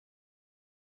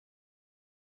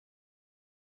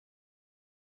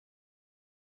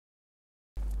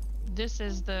This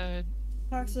is the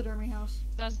taxidermy house.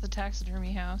 That's the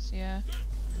taxidermy house, yeah.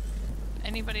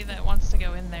 Anybody that wants to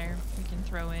go in there, we can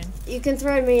throw in. You can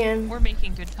throw me in. We're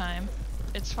making good time.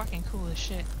 It's fucking cool as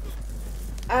shit.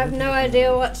 I have no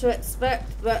idea what to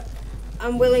expect, but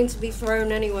I'm willing to be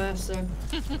thrown anywhere, so.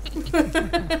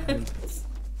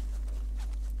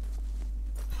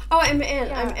 Oh, I'm in.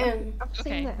 Yeah, I'm in.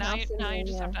 Okay, now you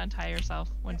just have to untie yourself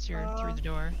once you're through the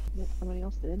door. Somebody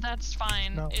else did. That's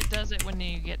fine. No. It does it when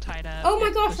you get tied up. Oh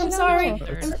my gosh, I'm sorry.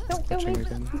 Don't kill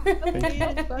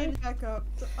me. Back up.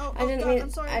 Oh, I didn't God, mean. I'm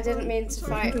sorry, I didn't mean I to think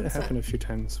fight. it happened a few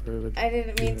times where it would I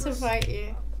didn't mean to fight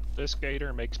you. This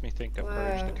gator makes me think of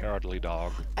Courage the Cowardly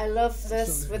Dog. I love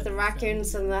this with the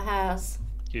raccoons and the hares.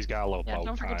 He's got a little poke.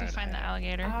 Don't forget to find the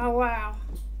alligator. Oh wow.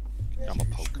 I'm a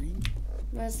poke.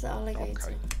 Where's the alligator?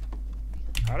 Okay.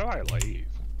 How do I leave?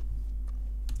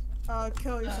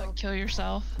 Kill yourself. Kill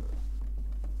yourself.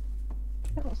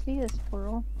 I don't see a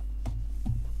squirrel.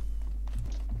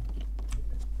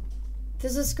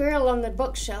 There's a squirrel on the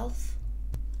bookshelf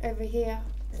over here.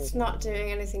 It's not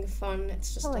doing anything fun.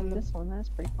 It's just I like on the. this one. That's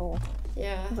pretty cool.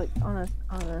 Yeah. It's like on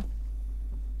a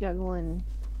juggling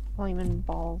flaming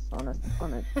balls on a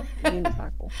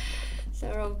unicycle.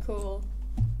 They're all cool.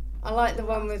 I like the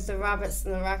one with the rabbits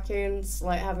and the raccoons,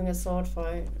 like having a sword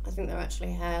fight. I think they're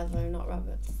actually hares though, not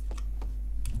rabbits.